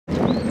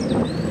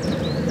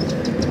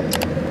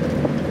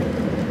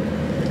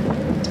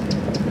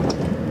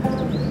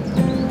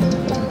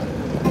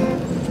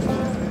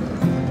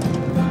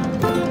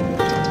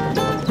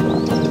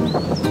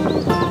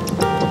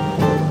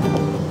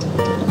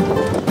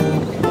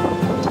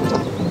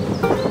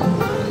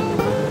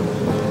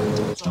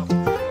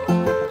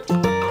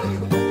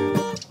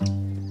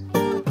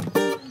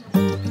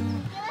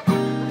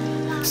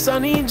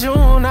sunny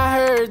June, I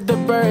heard the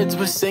birds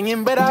were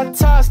singing, but I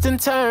tossed and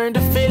turned,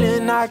 a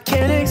feeling I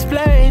can't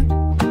explain.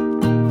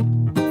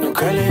 No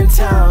girl in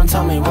town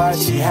told me why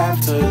she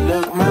have to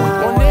look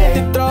my way.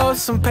 Wanted to throw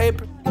some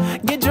paper,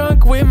 get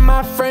drunk with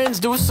my friends,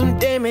 do some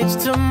damage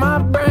to my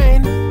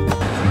brain.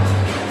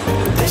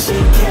 But then she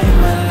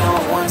came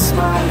along, one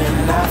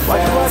smiling, I felt. Why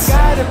do I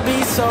gotta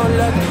be so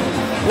lucky?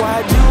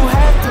 Why'd you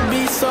have to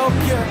be so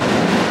pure?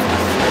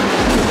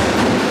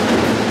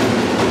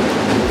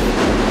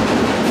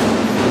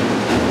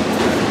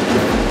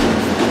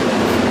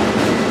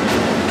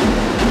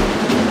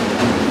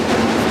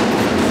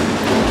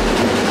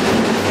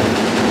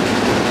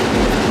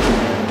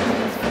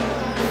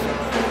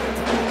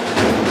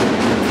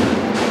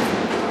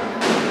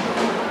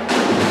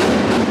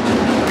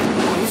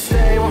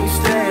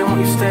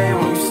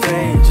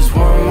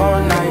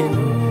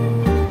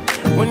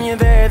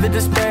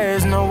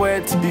 Despair's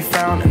nowhere to be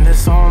found in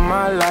this all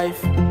my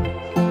life,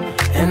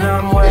 and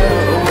I'm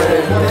well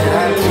aware that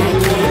I can't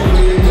keep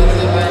you,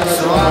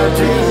 so I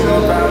dream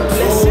about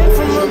you. Listen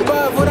from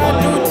above what I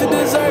do to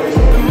deserve it.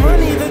 The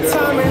money, the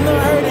time, and the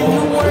hurt, and you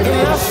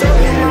working. I'll show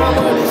you my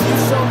orders, you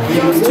show me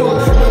yours too.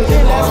 But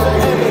then that's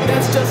forever,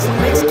 that's just an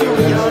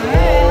excuse. Your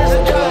name is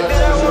a drug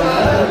that I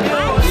wanna love you.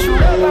 Shoot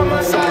up by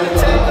my side and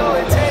take all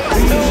it takes.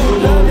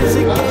 Love is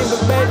a game, but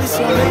baby,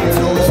 so late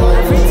too. So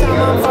every time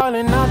I'm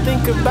falling, I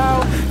think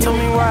about. Tell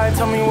me why,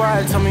 tell me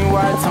why, tell me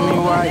why, tell me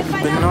why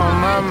you've been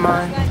on my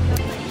mind.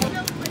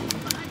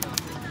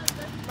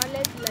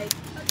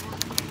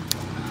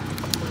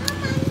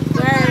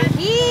 We're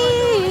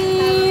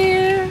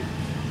here!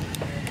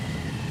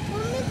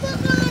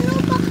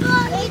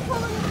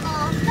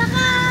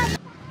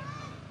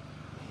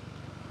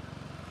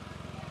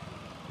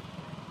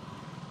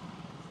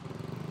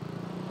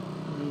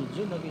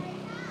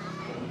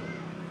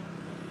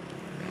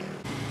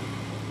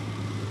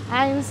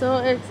 I'm so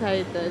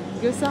excited.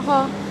 Gusto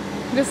ko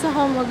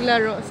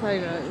maglaro sa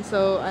yun.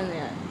 So, ano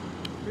yan?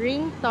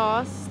 Ring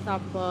toss,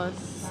 tapos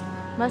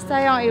basta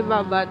yung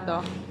ibaba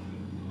to.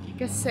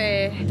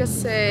 Kasi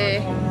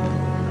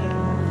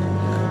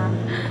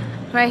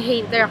may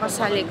hater ako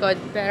sa likod.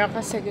 Pero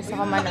kasi gusto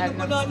ko manalo.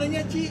 Pagkakala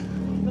niya, Chi.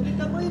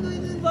 Nakita mo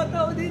yun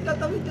bata o di,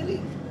 tatawid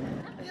dali.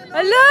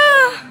 Ala!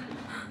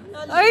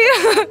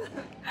 Ayun!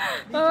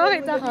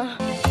 Makakita ko.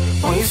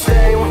 When you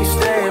stay, when you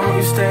stay, when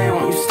you stay,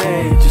 when you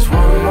stay, just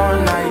one more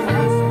night.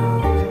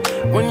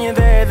 When you're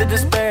there, the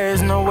despair is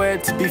nowhere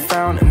to be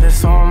found in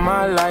this all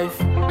my life,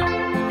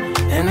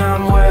 and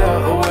I'm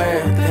well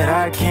aware that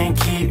I can't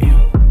keep you,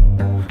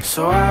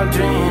 so I'll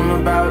dream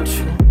about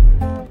you.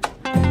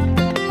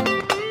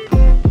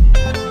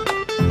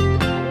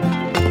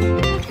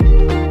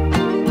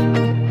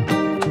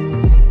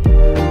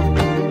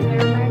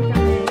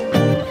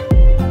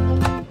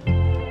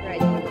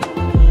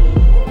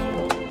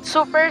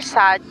 Super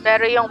sad,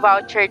 pero yung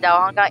voucher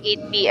daw hanggang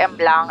 8 PM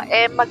lang.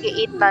 Eh,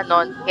 mag-8 na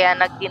nun, kaya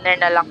nag-dinner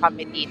na lang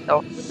kami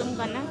dito. Gutom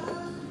ka na?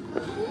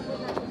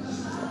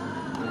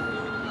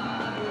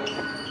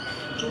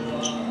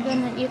 I'm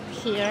gonna eat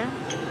here.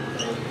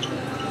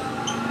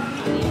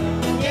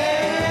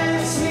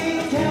 Yes,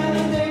 we can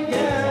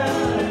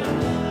again.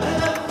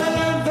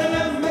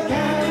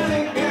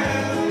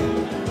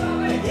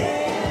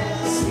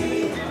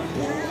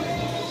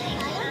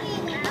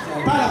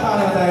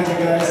 Para tayo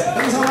guys.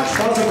 Thank you so much.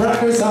 That was a brand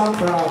new song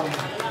from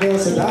Lyle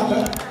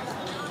Sedaka.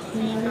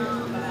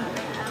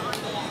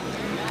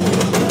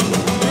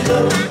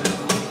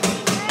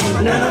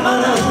 Na naman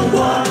ang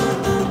buwan,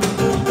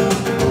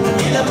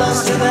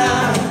 ilabas na na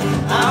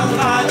ang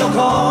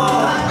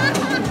kalokohan.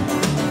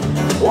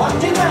 Huwag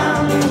din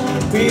ang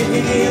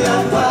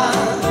pipigilan pa,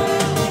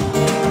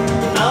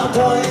 ang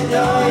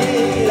toy-toy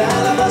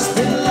lalabas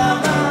din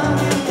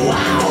lamang.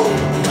 Wow!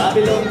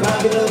 Babilog,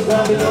 Babilog,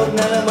 Babilog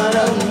na naman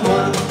ang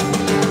buwan.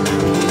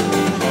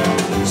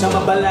 Sa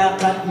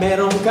Mabalacat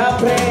merong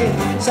kapre,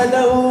 sa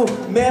Lau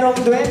merong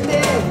duwende,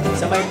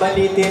 sa may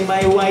Balitin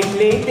may white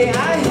lady.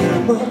 Ay,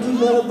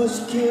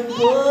 magilabas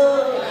kibo.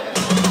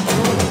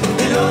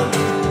 Bilog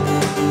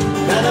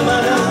na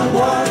naman ang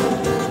buwan,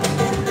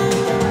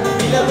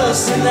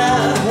 ilabas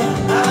na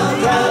ang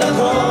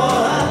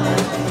kalokohan.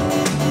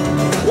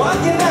 Huwag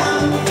ka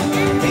nang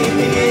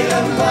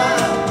pipigilan pa,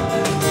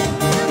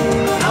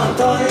 ang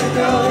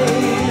toy-toy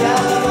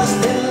lalabas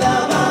din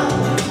lamang.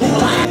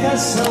 Huwag ka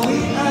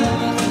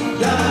sawian,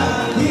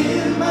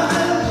 dahil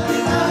mahal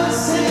kita,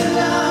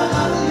 sila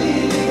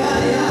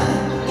magliligaya.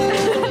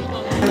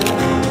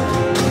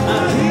 I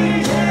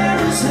hear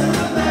carols and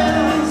the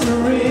bells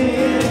are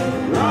ringing,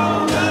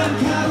 Roman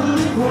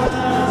Catholic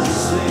choirs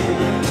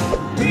sing.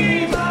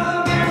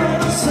 Viva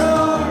Mary,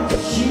 sword,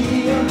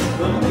 shield,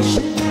 the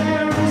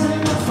missionaries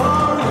in the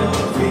foreign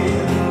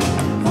field.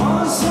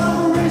 For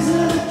some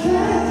reason I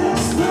can't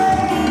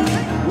explain,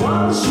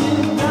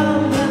 watching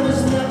down there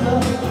was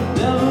never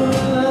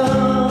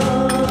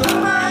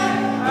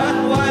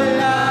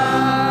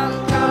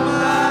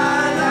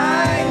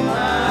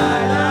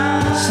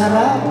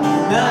sarap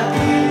na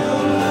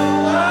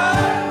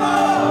tinulungan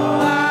mo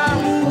ang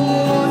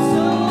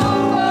puso ko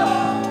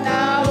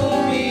na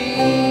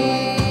umiiyak.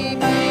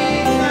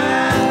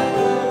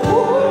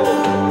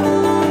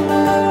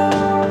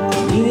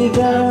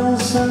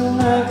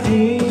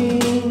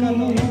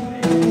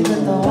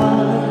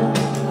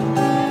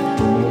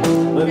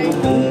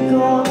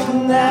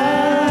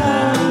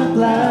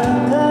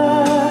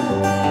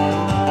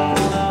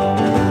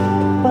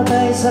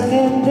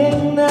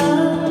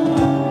 ng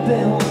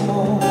bell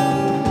mo,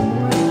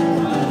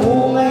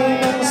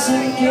 ungay ng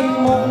sikip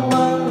mong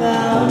mga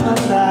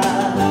mata,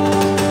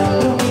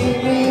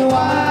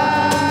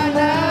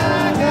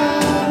 lumiliwanag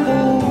ang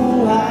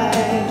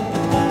buhay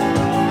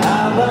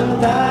habang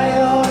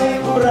tayo'y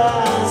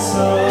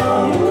buraso.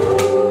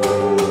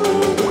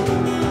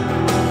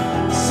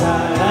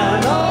 Sana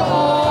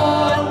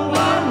noon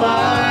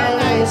mamay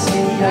ay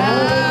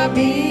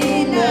sinabi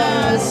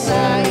na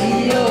sa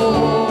iyo,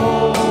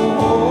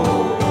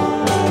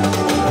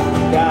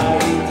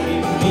 kahit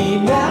hindi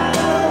na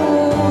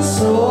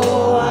uso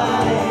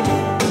ay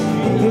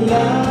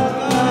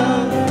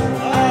biglang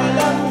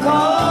alam ko.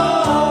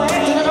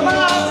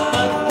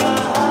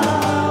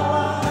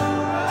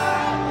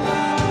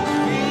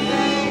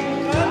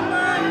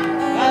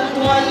 At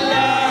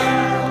wala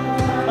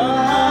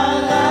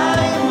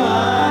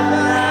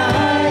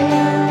malay-malay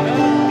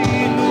ang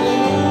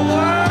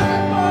tinuruan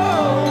mo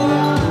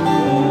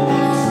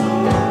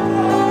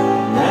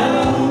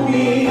ng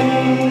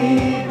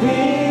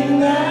bibig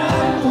na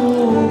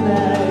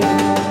tunay.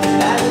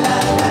 La la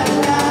la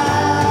la,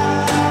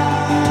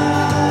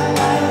 la la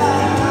la la,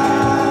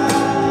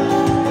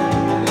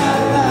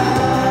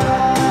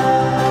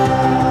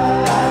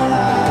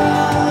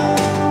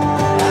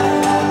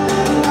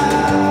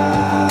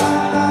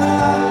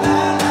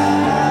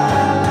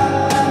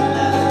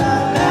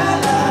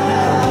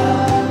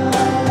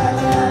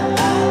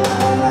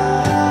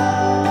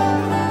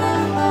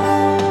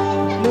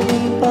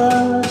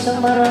 lumipas sa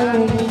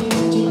maraming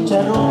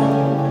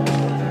chicharon,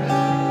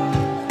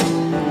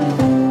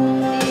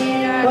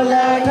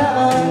 wala na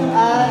ang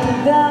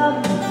alidam.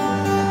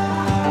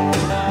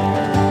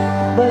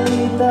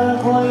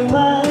 Balita ko'y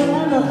may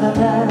anak ka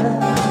na,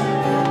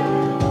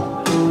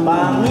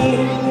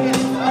 pangit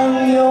ang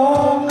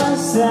iyong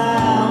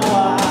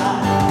asawa,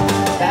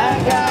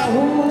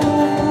 tagahugas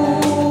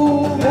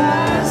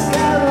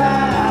ka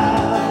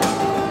lang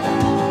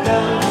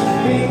ng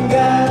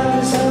pinggan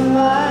sa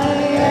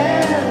may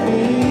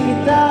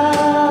ermita,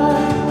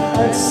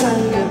 at sa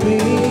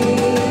gabi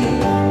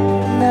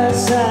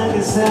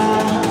nasagasaan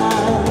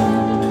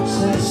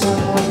sa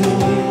isang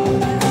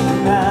madilim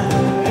na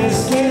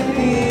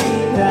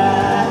eskipita.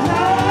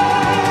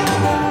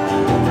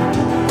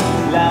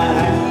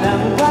 Lahat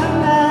ng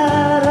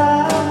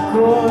pangarap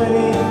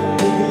ko'y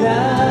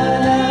bigla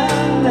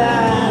lang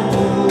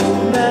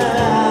natunaw.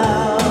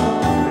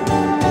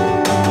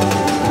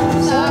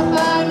 Sa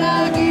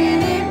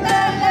panaginip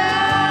na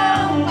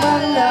lang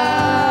pala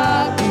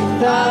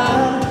kita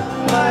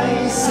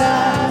may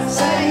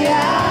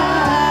sasaya.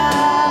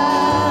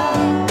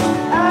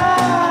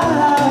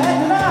 Eto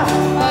na!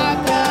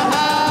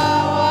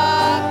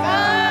 Magkahawak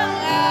ang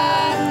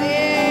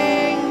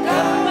ating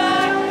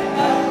kamay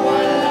at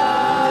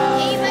walang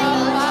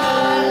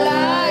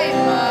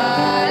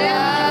malay-malay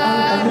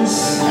na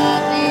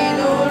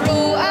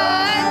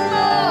tinuruan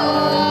mo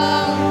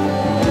ang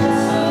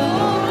puso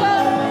ko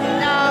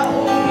na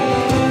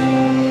umibig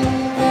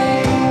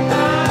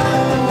na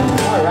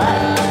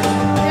Alright.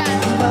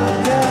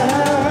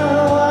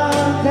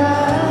 Magkahawak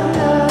ang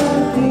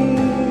ating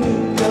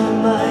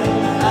kamay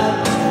at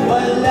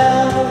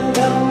walang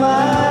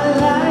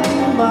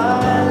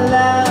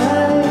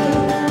kamalay-malay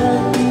na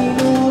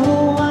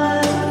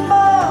tinuruan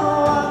mo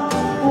ang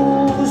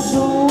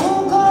puso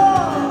ko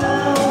na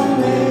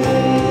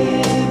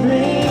umibig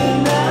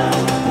ng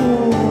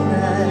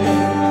tunay.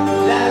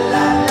 La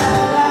la la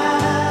la.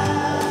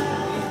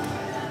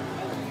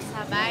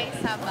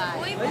 sabay-sabay.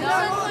 Uy,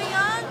 buksan mo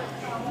yan!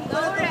 No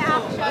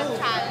reaction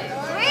challenge.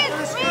 Wait!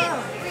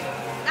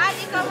 Dad,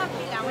 ikaw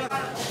magbilang.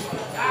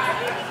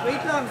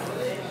 Wait lang.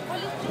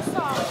 Ulit yung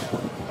song.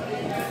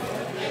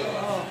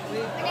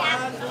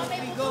 One, two,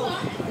 three, go.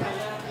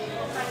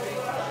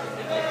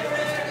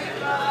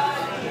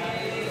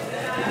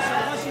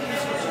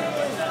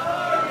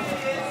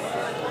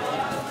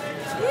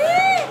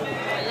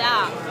 Wala.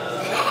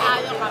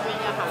 Ayaw kami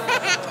niya ha.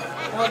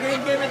 Okay,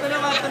 game. Ito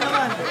naman.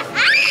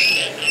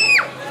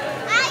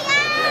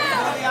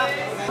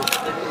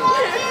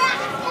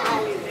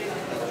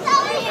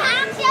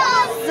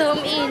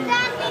 Zoom in.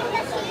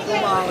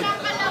 Wow.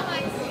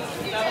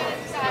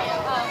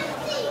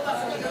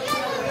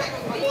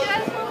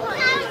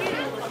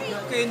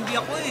 Candy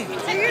ako eh.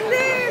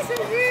 Sige.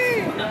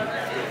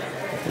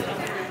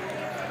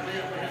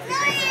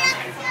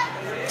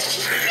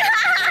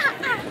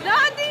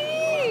 Daddy!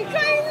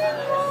 Kainin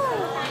mo!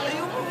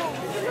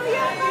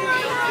 Luya ka nga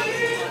yan!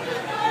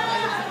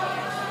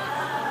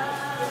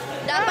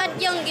 Dapat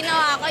yung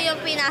ginawa ko, yung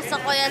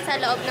pinasok ko yan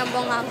sa loob ng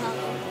bunganga.